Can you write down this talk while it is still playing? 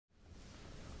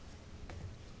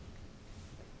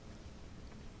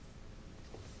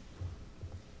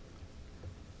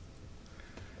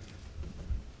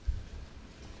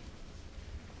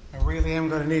really am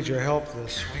going to need your help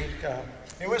this week.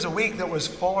 It was a week that was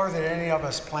fuller than any of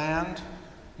us planned.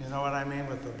 You know what I mean,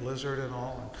 with the blizzard and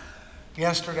all. And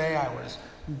yesterday I was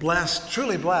blessed,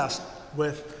 truly blessed,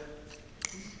 with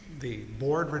the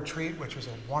board retreat, which was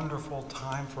a wonderful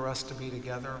time for us to be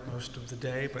together most of the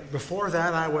day. But before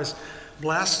that, I was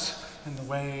blessed in the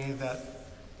way that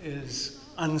is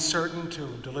uncertain to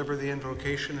deliver the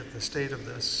invocation at the State of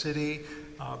the City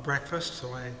breakfast.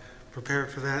 So I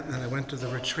prepared for that, and then I went to the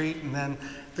retreat. And then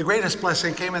the greatest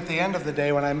blessing came at the end of the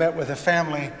day when I met with a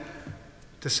family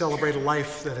to celebrate a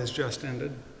life that has just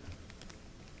ended.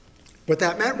 What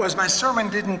that meant was my sermon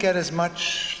didn't get as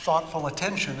much thoughtful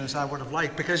attention as I would have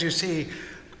liked, because you see,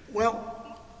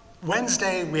 well,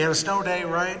 Wednesday we had a snow day,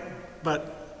 right?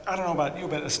 But I don't know about you,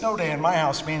 but a snow day in my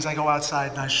house means I go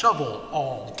outside and I shovel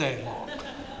all day long.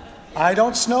 I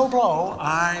don't snow blow,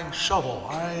 I shovel.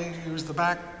 I use the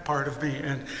back part of me,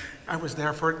 and I was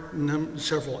there for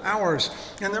several hours.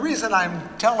 And the reason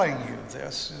I'm telling you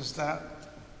this is that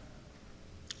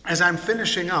as I'm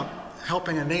finishing up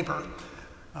helping a neighbor,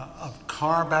 a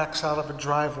car backs out of a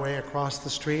driveway across the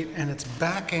street, and it's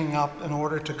backing up in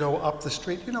order to go up the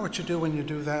street. You know what you do when you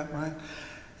do that, right?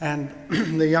 And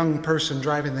the young person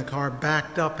driving the car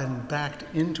backed up and backed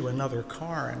into another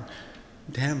car and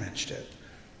damaged it.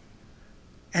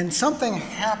 And something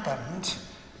happened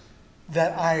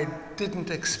that I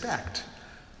didn't expect.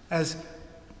 As,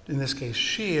 in this case,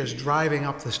 she is driving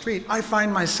up the street, I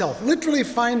literally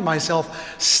find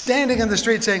myself standing in the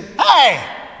street saying,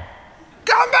 "Hey!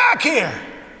 Come back here!"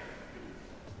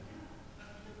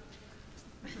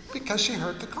 Because she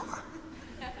hurt the car.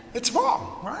 It's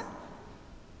wrong, right?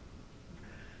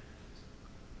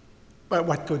 But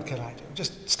what good can I do?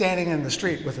 Just standing in the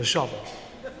street with a shovel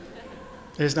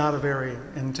is not a very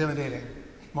intimidating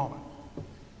moment.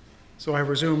 So I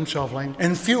resumed shoveling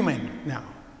and fuming now.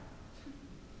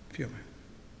 Fuming.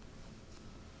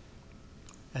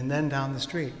 And then down the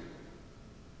street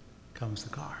comes the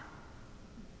car.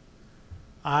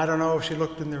 I don't know if she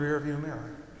looked in the rearview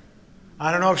mirror.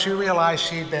 I don't know if she realized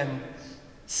she'd been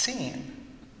seen.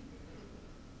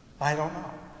 I don't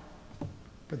know.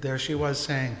 But there she was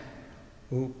saying,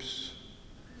 "Oops."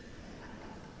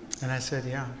 And I said,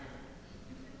 "Yeah,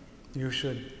 you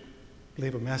should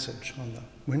leave a message on the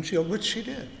windshield," which she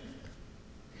did.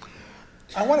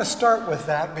 I want to start with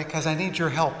that because I need your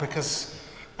help,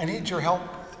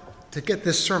 to get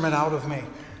this sermon out of me,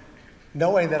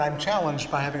 knowing that I'm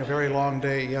challenged by having a very long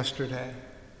day yesterday,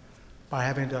 by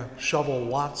having to shovel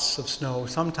lots of snow,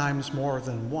 sometimes more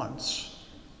than once,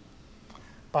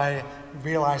 by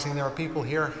realizing there are people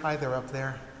here, hi, they're up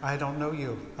there, I don't know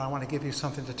you. I want to give you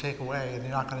something to take away, and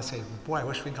you're not going to say, "Boy, I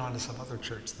wish we'd gone to some other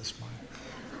church this morning."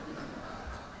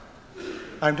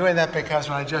 I'm doing that because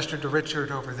when I gestured to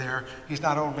Richard over there, he's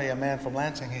not only a man from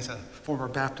Lansing, he's a former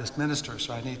Baptist minister,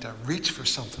 so I need to reach for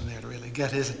something there to really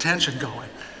get his attention going.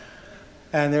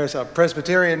 And there's a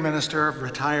Presbyterian minister,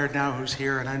 retired now, who's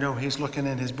here, and I know he's looking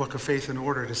in his book of Faith and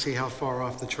Order to see how far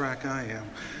off the track I am.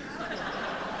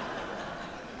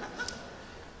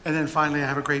 And then finally, I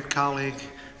have a great colleague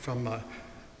from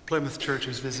Plymouth Church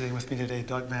who's visiting with me today,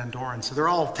 Doug Van Doren. So they're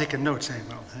all taking notes, saying,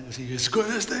 "Well, is he as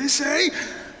good as they say?"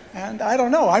 And I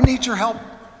don't know. I need your help,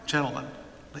 gentlemen,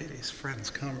 ladies, friends,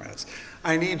 comrades.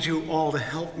 I need you all to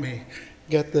help me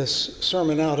get this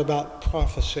sermon out about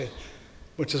prophecy,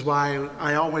 which is why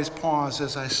I always pause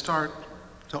as I start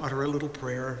to utter a little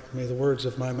prayer. May the words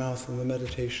of my mouth and the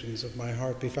meditations of my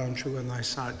heart be found true in thy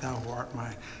sight, thou who art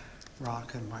my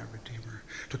rock and my redeemer.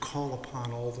 To call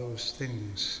upon all those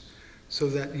things so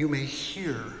that you may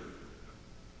hear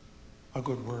a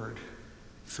good word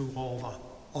through all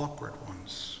the awkward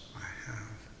ones I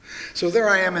have. So there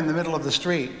I am in the middle of the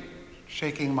street,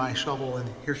 shaking my shovel, and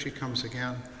here she comes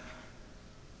again.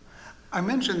 I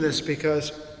mention this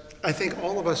because I think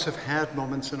all of us have had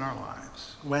moments in our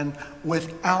lives when,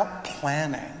 without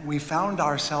planning, we found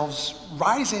ourselves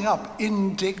rising up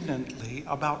indignantly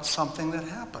about something that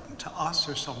happened to us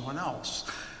or someone else.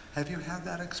 Have you had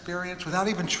that experience? Without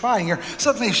even trying, you're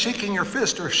suddenly shaking your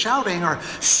fist or shouting or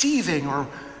seething, or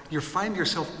you find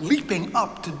yourself leaping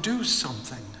up to do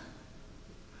something.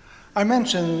 I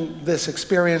mention this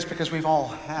experience because we've all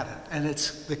had it, and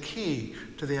it's the key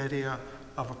to the idea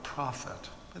of a prophet,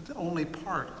 but the only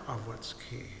part of what's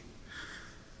key.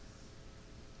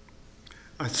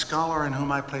 A scholar in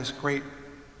whom I place great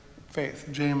faith,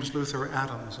 James Luther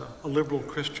Adams, a liberal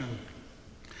Christian,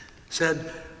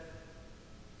 said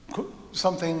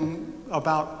something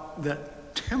about the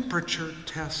temperature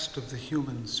test of the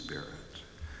human spirit.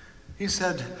 He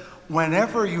said,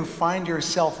 whenever you find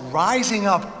yourself rising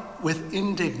up with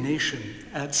indignation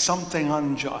at something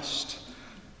unjust,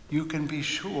 you can be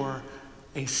sure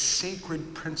a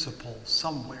sacred principle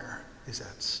somewhere is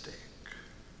at stake.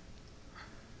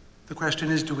 The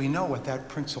question is, do we know what that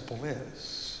principle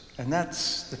is? And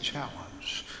that's the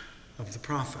challenge of the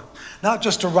prophet. Not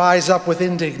just to rise up with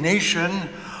indignation,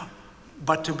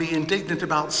 but to be indignant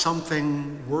about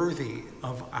something worthy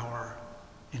of our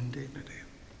indignity.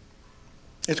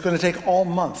 It's going to take all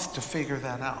month to figure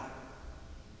that out.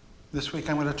 This week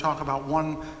I'm going to talk about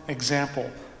one example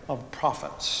of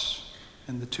prophets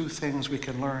and the two things we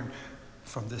can learn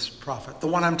from this prophet. The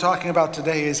one I'm talking about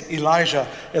today is Elijah,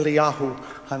 Eliyahu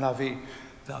Hanavi,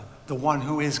 the one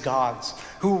who is God's,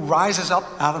 who rises up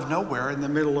out of nowhere in the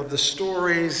middle of the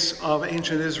stories of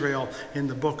ancient Israel in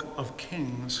the book of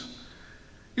Kings.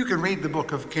 You can read the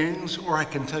book of Kings, or I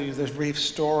can tell you the brief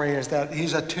story is that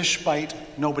he's a Tishbite.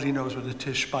 Nobody knows what a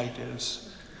Tishbite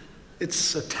is.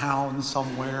 It's a town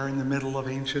somewhere in the middle of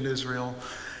ancient Israel.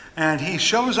 And he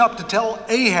shows up to tell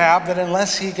Ahab that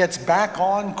unless he gets back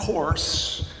on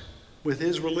course with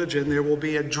his religion, there will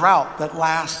be a drought that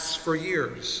lasts for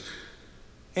years.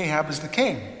 Ahab is the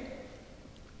king.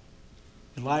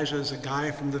 Elijah is a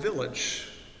guy from the village.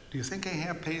 Do you think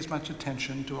Ahab pays much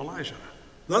attention to Elijah?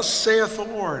 Thus saith the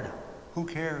Lord. Who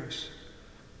cares?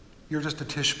 You're just a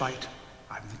Tishbite.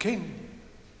 I'm the king.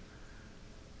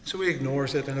 So he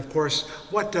ignores it. And of course,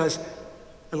 what does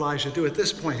Elijah do at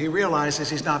this point? He realizes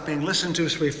he's not being listened to,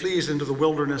 so he flees into the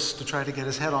wilderness to try to get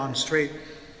his head on straight.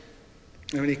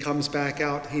 And when he comes back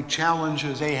out, he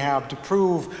challenges Ahab to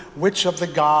prove which of the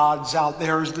gods out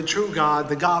there is the true God,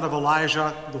 the God of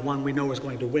Elijah, the one we know is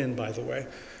going to win, by the way,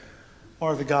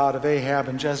 or the God of Ahab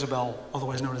and Jezebel,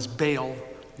 otherwise known as Baal.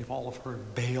 You've all have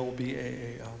heard Baal,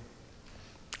 B-A-A-L.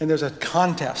 And there's a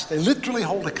contest. They literally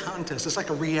hold a contest. It's like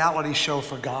a reality show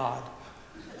for God.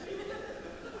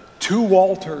 2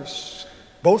 altars,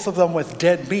 both of them with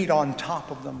dead meat on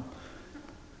top of them.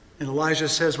 And Elijah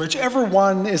says, whichever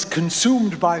one is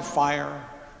consumed by fire,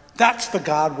 that's the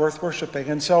God worth worshiping.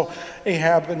 And so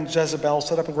Ahab and Jezebel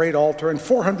set up a great altar, and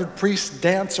 400 priests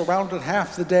dance around it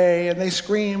half the day, and they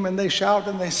scream and they shout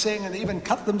and they sing and they even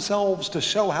cut themselves to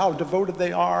show how devoted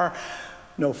they are.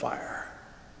 No fire.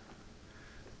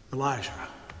 Elijah,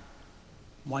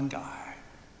 one guy,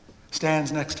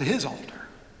 stands next to his altar,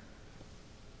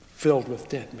 filled with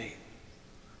dead meat.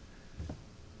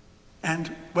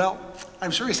 And, well, I'm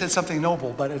sure he said something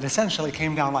noble, but it essentially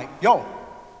came down like, yo.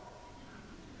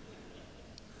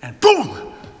 And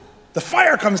boom, the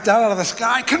fire comes down out of the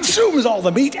sky, consumes all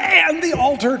the meat and the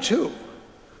altar too.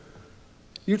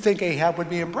 You'd think Ahab would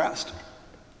be impressed.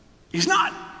 He's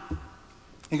not.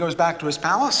 He goes back to his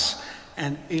palace,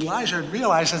 and Elijah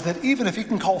realizes that even if he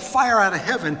can call fire out of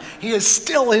heaven, he is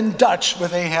still in Dutch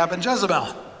with Ahab and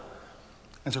Jezebel.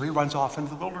 And so he runs off into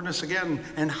the wilderness again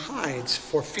and hides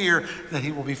for fear that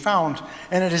he will be found.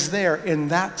 And it is there in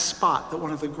that spot that one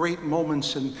of the great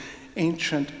moments in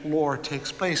ancient lore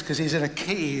takes place, because he's in a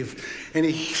cave and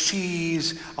he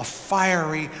sees a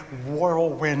fiery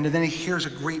whirlwind, and then he hears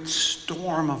a great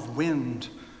storm of wind.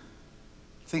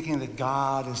 Thinking that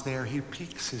God is there, he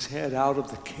peeks his head out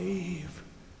of the cave.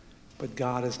 But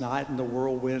God is not in the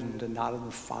whirlwind and not in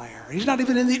the fire. He's not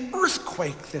even in the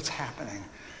earthquake that's happening.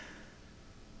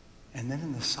 And then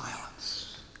in the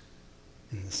silence,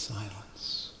 there's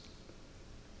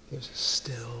a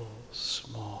still,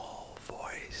 small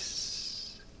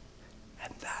voice.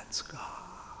 And that's God.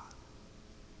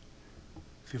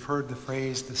 If you've heard the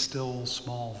phrase, the still,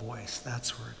 small voice,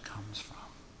 that's where it comes from.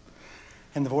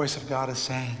 And the voice of God is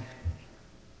saying,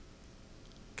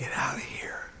 get out of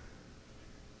here.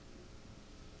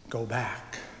 Go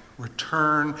back.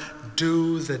 Return.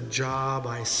 Do the job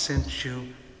I sent you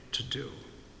to do.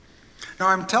 Now,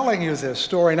 I'm telling you this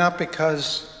story not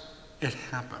because it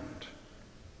happened.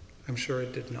 I'm sure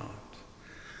it did not.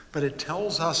 But it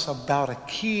tells us about a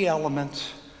key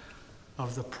element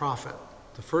of the prophet.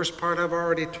 The first part I've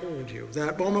already told you.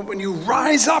 That moment when you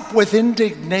rise up with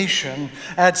indignation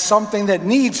at something that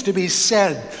needs to be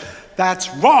said. That's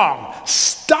wrong.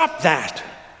 Stop that.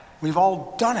 We've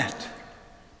all done it.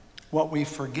 What we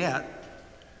forget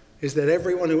is that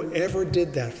everyone who ever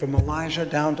did that, from Elijah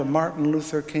down to Martin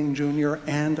Luther King Jr.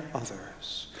 and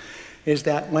others, is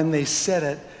that when they said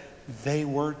it, they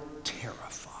were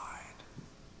terrified.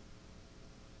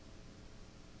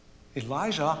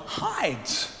 Elijah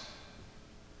hides.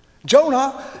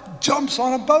 Jonah jumps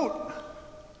on a boat.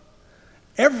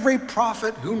 Every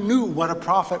prophet who knew what a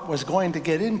prophet was going to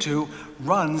get into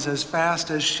runs as fast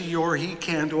as she or he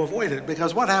can to avoid it.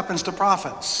 Because what happens to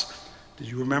prophets? Did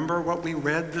you remember what we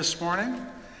read this morning?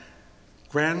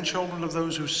 Grandchildren of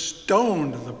those who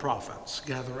stoned the prophets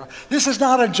gather up. This is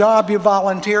not a job you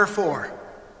volunteer for.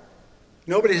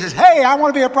 Nobody says, hey, I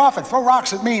want to be a prophet. Throw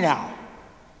rocks at me now.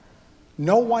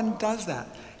 No one does that.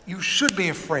 You should be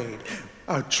afraid.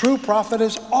 A true prophet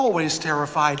is always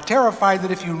terrified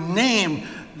that if you name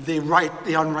the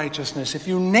unrighteousness, if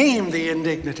you name the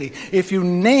indignity, if you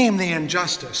name the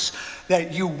injustice,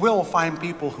 that you will find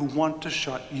people who want to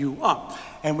shut you up.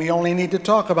 And we only need to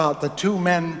talk about the two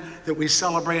men that we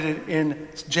celebrated in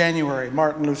January,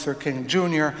 Martin Luther King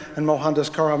Jr. and Mohandas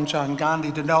Karamchand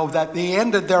Gandhi, to know that they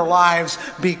ended their lives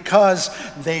because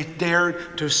they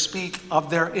dared to speak of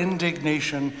their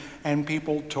indignation and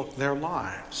people took their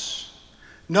lives.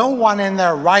 No one in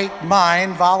their right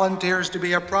mind volunteers to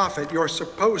be a prophet. You're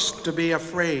supposed to be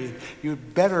afraid.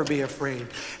 You'd better be afraid.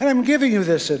 And I'm giving you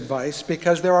this advice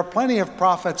because there are plenty of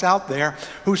prophets out there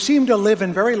who seem to live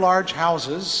in very large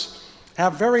houses,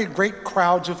 have very great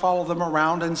crowds who follow them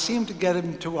around, and seem to get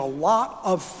into a lot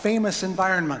of famous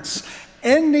environments.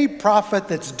 Any prophet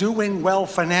that's doing well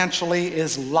financially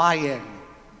is lying.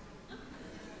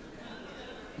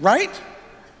 Right?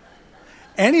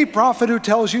 Any prophet who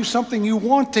tells you something you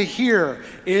want to hear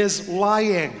is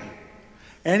lying.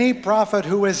 Any prophet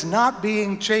who is not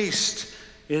being chaste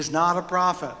is not a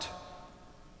prophet,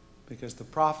 because the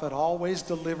prophet always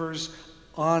delivers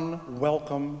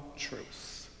unwelcome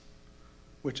truth,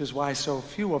 which is why so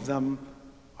few of them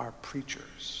are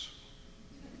preachers.